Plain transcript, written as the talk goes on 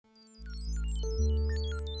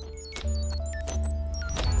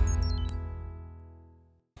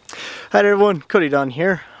Hi there everyone, Cody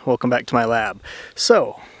here. Welcome back to my lab.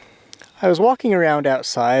 So, I was walking around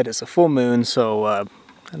outside. It's a full moon, so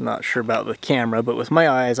I'm not sure about the camera, but with my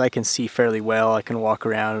eyes I can see fairly well. I can walk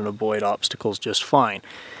around and avoid obstacles just fine.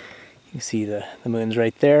 You can see the moon's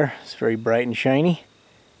right there. It's very bright and shiny.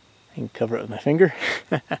 I can cover it with my finger.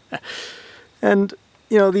 And,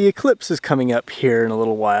 you know, the eclipse is coming up here in a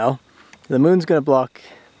little while. The moon's going to block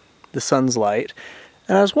the sun's light.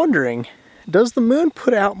 And I was wondering, does the moon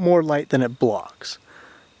put out more light than it blocks?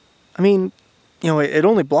 I mean, you know, it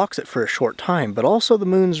only blocks it for a short time, but also the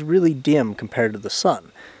moon's really dim compared to the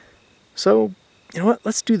sun. So, you know what,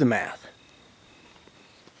 let's do the math.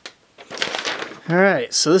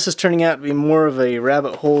 Alright, so this is turning out to be more of a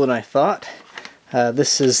rabbit hole than I thought.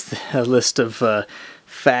 This is a list of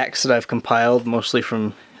facts that I've compiled, mostly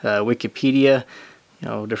from Wikipedia. You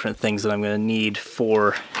know, different things that I'm going to need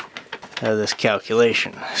for this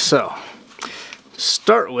calculation. So, to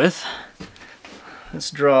start with,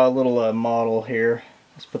 let's draw a little model here.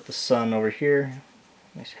 Let's put the sun over here.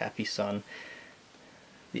 Nice happy sun.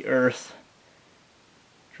 The Earth.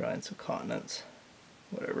 Draw in some continents.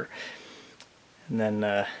 Whatever. And then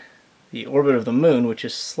the orbit of the moon, which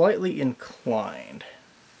is slightly inclined.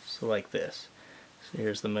 So like this. So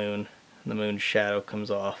here's the moon. And the moon's shadow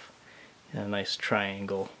comes off in a nice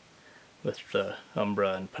triangle with the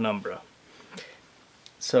umbra and penumbra.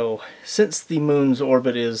 So, since the moon's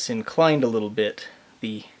orbit is inclined a little bit,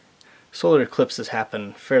 the solar eclipses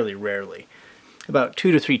happen fairly rarely. About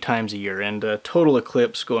 2 to 3 times a year, and a total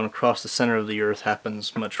eclipse going across the center of the Earth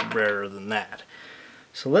happens much rarer than that.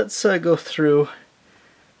 So let's go through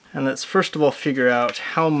and let's first of all figure out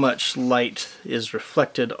how much light is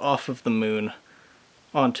reflected off of the moon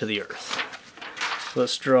onto the Earth. So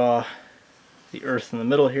let's draw the Earth in the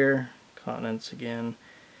middle here, continents again,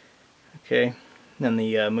 okay. And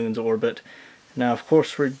the moon's orbit. Now, of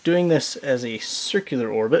course, we're doing this as a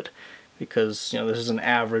circular orbit because, you know, this is an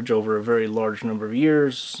average over a very large number of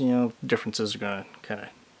years. You know, differences are going to kind of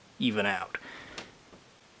even out.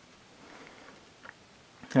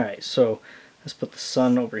 Alright, so let's put the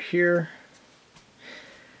sun over here.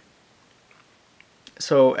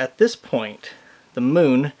 So at this point, the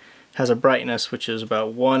moon has a brightness which is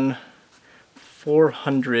about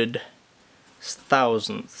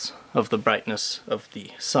 1/400,000th of the brightness of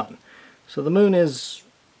the sun. So the moon is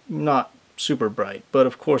not super bright, but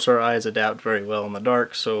of course our eyes adapt very well in the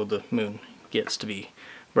dark, so the moon gets to be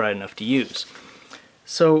bright enough to use.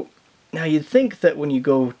 So now you'd think that when you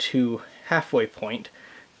go to halfway point,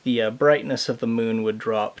 the brightness of the moon would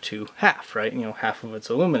drop to half, right? You know, half of it's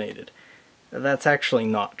illuminated. That's actually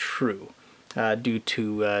not true, due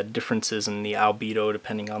to differences in the albedo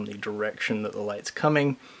depending on the direction that the light's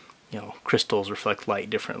coming. You know, crystals reflect light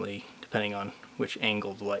differently depending on which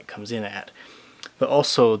angle the light comes in at. But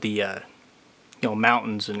also the you know,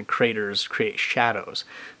 mountains and craters create shadows.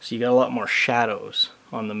 So you got a lot more shadows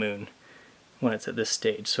on the moon when it's at this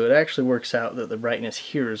stage. So it actually works out that the brightness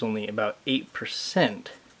here is only about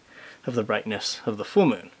 8% of the brightness of the full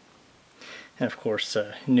moon. And of course,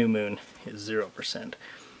 new moon is 0%.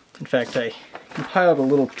 In fact, I compiled a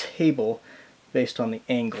little table based on the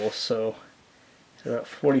angle. So about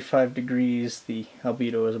 45 degrees, the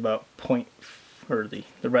albedo is about the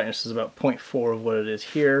brightness is about 0.4 of what it is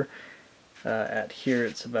here. At here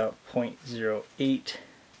it's about 0.08.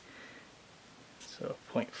 So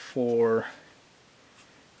 0.4,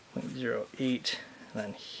 0.08, and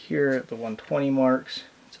then here at the 120 marks,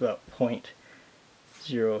 it's about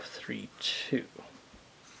 0.032.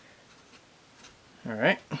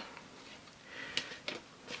 Alright.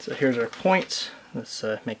 So here's our points. Let's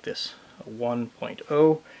make this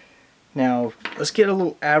 1.0. Now let's get a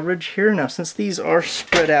little average here. Now since these are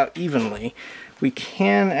spread out evenly, we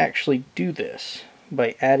can actually do this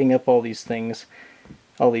by adding up all these things,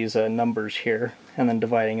 all these numbers here, and then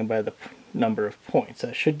dividing them by the number of points.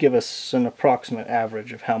 That should give us an approximate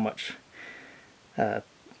average of how much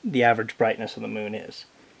the average brightness of the moon is.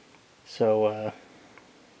 So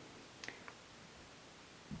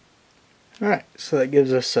alright, so that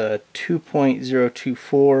gives us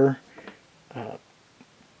 2.024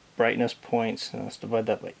 brightness points, and let's divide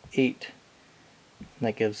that by 8. And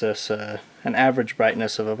that gives us an average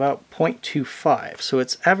brightness of about 0.25. So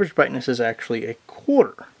its average brightness is actually a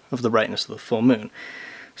quarter of the brightness of the full moon.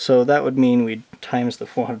 So that would mean we'd times the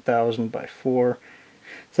 400,000 by 4.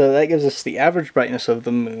 So that gives us the average brightness of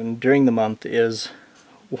the moon during the month is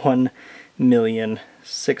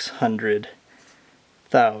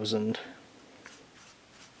 1,600,000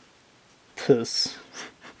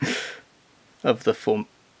 of the full,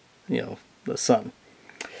 you know, the sun.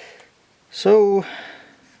 So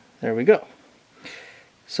there we go.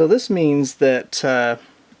 So this means that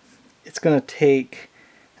it's going to take,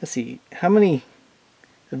 let's see,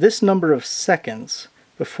 this number of seconds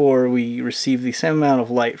before we receive the same amount of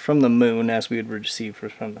light from the moon as we would receive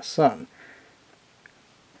from the sun.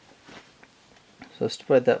 So let's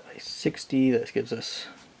divide that by 60, that gives us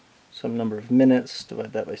some number of minutes.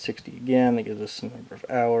 Divide that by 60 again, that gives us some number of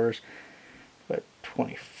hours. About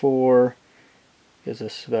 24 gives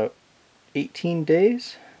us about 18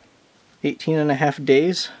 days, 18 and a half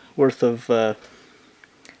days worth of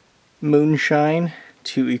moonshine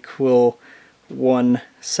to equal 1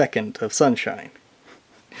 second of sunshine.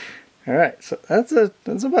 Alright, so that's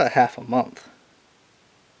about half a month.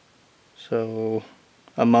 So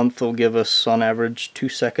a month will give us on average 2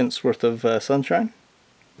 seconds worth of sunshine.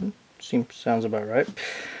 Sounds about right.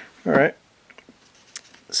 Alright,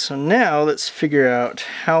 so now let's figure out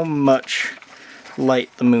how much light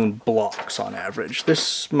the moon blocks on average.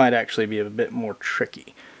 This might actually be a bit more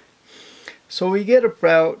tricky. So we get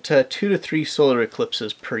about 2 to 3 solar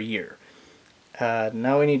eclipses per year.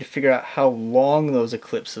 Now we need to figure out how long those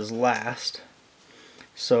eclipses last.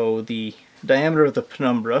 So the diameter of the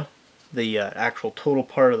penumbra, the actual total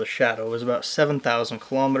part of the shadow, is about 7,000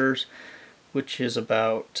 kilometers, which is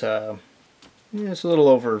about, it's a little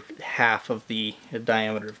over half of the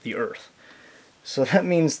diameter of the Earth. So that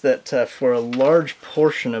means that for a large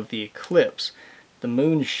portion of the eclipse, the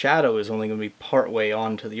moon's shadow is only going to be part way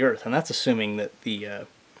onto the Earth, and that's assuming that the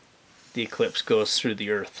eclipse goes through the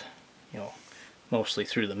Earth, mostly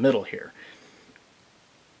through the middle here.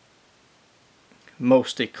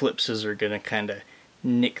 Most eclipses are going to kind of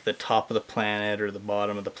nick the top of the planet or the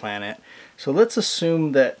bottom of the planet. So let's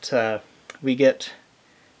assume that we get,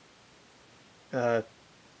 on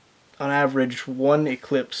average, one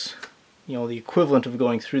eclipse, the equivalent of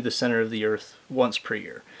going through the center of the Earth once per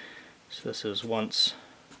year. So this is once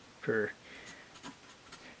per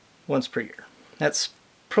year. That's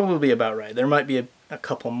probably about right. There might be a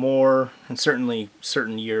couple more, and certainly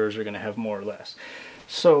certain years are going to have more or less.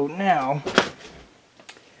 So now,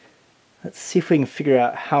 let's see if we can figure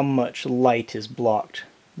out how much light is blocked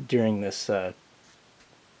during this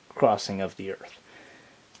crossing of the Earth.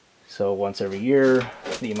 So once every year,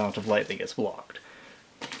 the amount of light that gets blocked.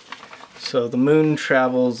 So the moon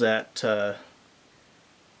travels at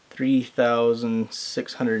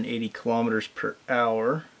 3,680 kilometers per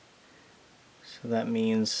hour. So that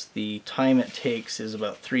means the time it takes is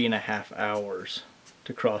about 3.5 hours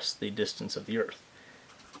to cross the distance of the Earth.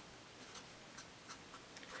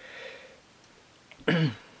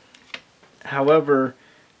 However,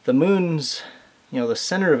 the moon's, the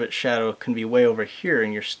center of its shadow can be way over here,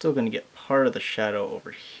 and you're still going to get part of the shadow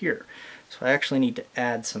over here. So I actually need to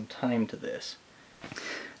add some time to this.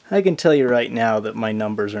 I can tell you right now that my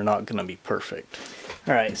numbers are not going to be perfect.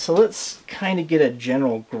 Alright, so let's kind of get a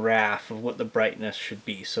general graph of what the brightness should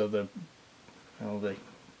be. So the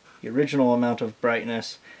original amount of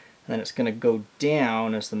brightness, and then it's going to go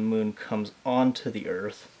down as the moon comes onto the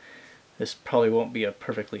Earth. This probably won't be a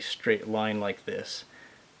perfectly straight line like this,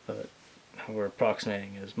 but we're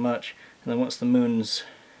approximating as much. And then once the moon's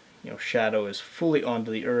shadow is fully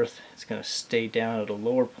onto the Earth, it's going to stay down at a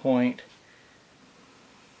lower point,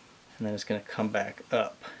 and then it's going to come back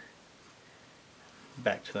up,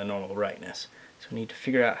 back to the normal brightness. So we need to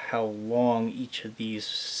figure out how long each of these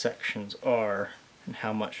sections are and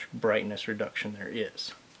how much brightness reduction there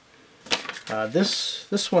is.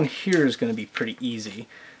 This one here is going to be pretty easy,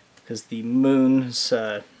 because the moon's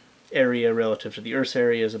area relative to the Earth's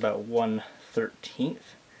area is about 1/13.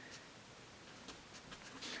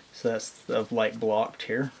 So that's of light blocked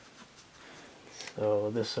here.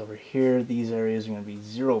 So this over here, these areas are going to be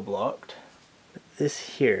 0 blocked. But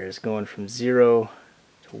this here is going from 0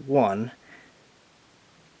 to 1,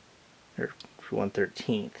 or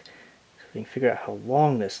 1/13. So we can figure out how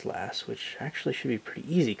long this lasts, which actually should be pretty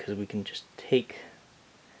easy because we can just take...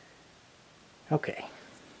 Okay.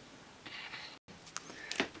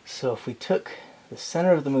 So if we took the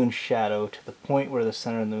center of the moon's shadow to the point where the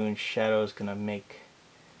center of the moon's shadow is going to make,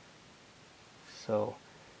 so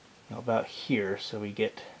about here, so we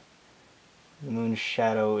get the moon's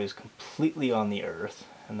shadow is completely on the Earth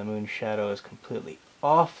and the moon's shadow is completely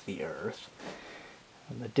off the Earth,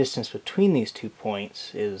 and the distance between these 2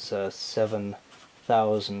 points is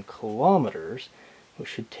 7,000 kilometers, which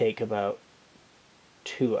should take about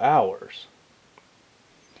 2 hours.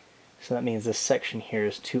 So that means this section here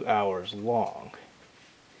is 2 hours long.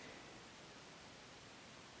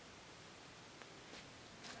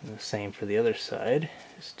 And the same for the other side,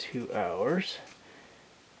 is 2 hours.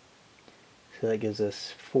 So that gives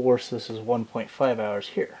us 4, so this is 1.5 hours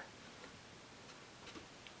here.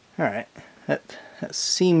 Alright, That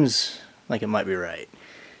seems like it might be right.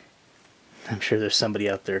 I'm sure there's somebody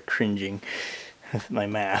out there cringing with my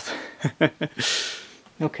math.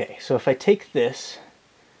 Okay, so if I take this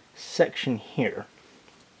section here,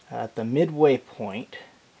 at the midway point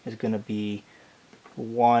is going to be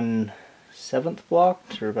 1/7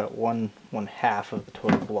 blocked, or about one half of the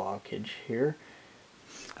total blockage here.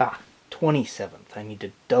 27th. I need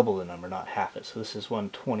to double the number, not half it. So this is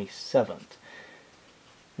 1/27th.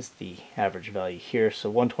 Is the average value here.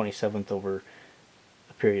 So 1/27th over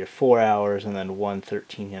a period of 4 hours, and then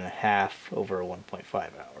 113.5 over a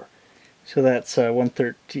 1.5 hour. So that's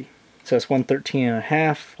 113. So it's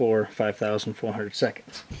 113.5 for 5,400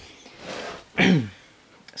 seconds.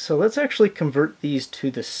 So let's actually convert these to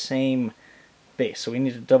the same base. So we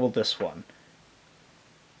need to double this one.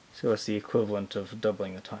 So it's the equivalent of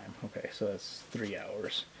doubling the time. Okay, so that's 3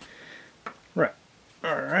 hours. Right.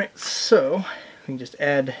 Alright, so we can just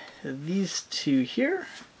add these two here.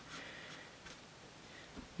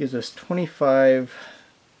 Gives us 200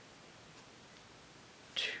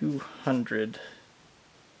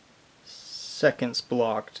 seconds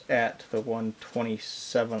blocked at the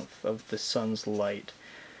 1/27th of the sun's light.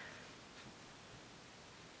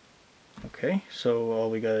 Okay, so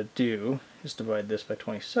all we gotta do is divide this by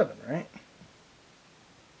 27, right?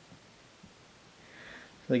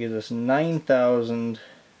 So that gives us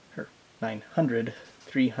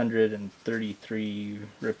 9,333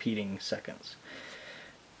 repeating seconds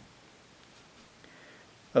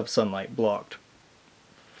of sunlight blocked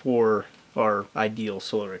for our ideal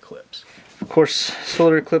solar eclipse. Of course,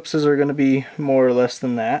 solar eclipses are going to be more or less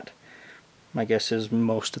than that. My guess is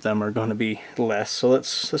most of them are going to be less. So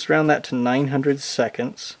let's round that to 900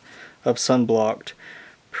 seconds of sun blocked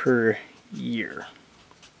per year.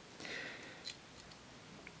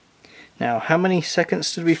 Now, how many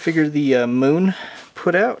seconds did we figure the moon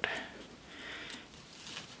put out?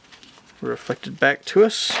 Reflected back to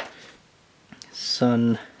us.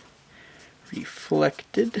 Sun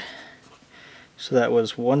reflected. So that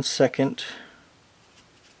was 1 second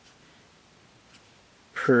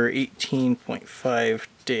per 18.5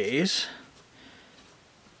 days.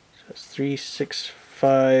 So that's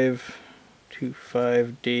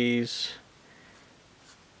 36525 days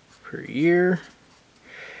per year.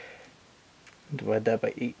 Divide that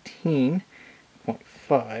by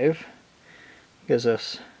 18.5 gives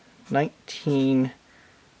us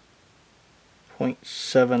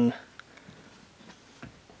 19.7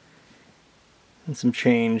 and some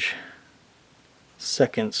change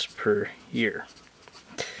seconds per year.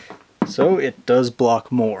 So it does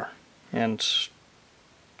block more, and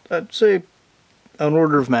I'd say an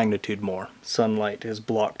order of magnitude more sunlight is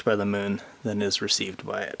blocked by the moon than is received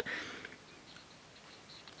by it.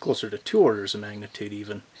 Closer to 2 orders of magnitude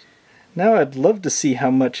even. Now I'd love to see how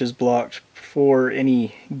much is blocked for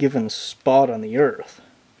any given spot on the Earth.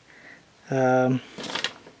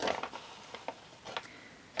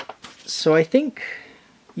 So I think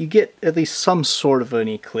you get at least some sort of an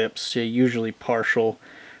eclipse, usually partial,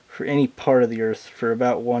 for any part of the Earth for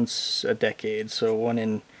about once a decade. So one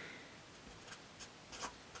in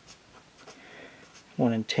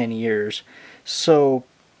 10 years. So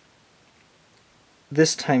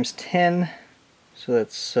this times 10, so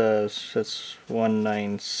that's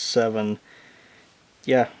 197.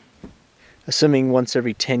 Yeah. Assuming once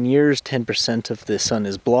every 10 years, 10% of the sun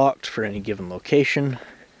is blocked for any given location,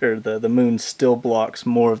 or the moon still blocks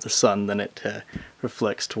more of the sun than it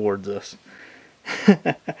reflects towards us.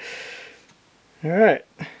 Alright.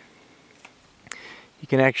 You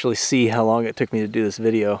can actually see how long it took me to do this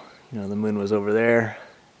video. You know, the moon was over there,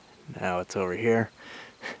 now it's over here.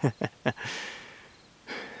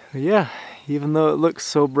 Yeah, even though it looks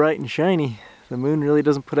so bright and shiny, the moon really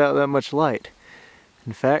doesn't put out that much light.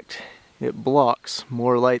 In fact, it blocks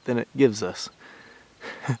more light than it gives us.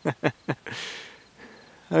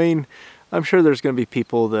 I mean, I'm sure there's going to be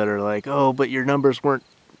people that are like, oh, but your numbers weren't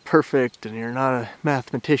perfect and you're not a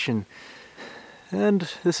mathematician. And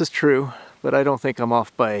this is true, but I don't think I'm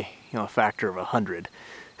off by, a factor of 100.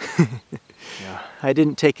 Yeah, I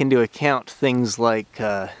didn't take into account things like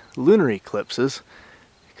lunar eclipses,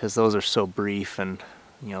 because those are so brief and,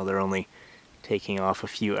 they're only taking off a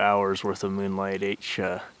few hours worth of moonlight each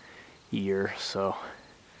year. So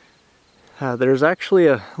there's actually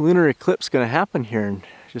a lunar eclipse going to happen here in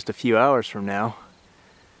just a few hours from now.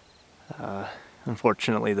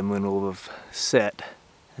 Unfortunately, the moon will have set,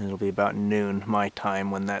 and it'll be about noon my time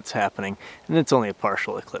when that's happening, and it's only a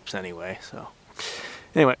partial eclipse anyway. So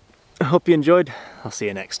anyway, I hope you enjoyed. I'll see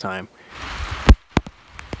you next time.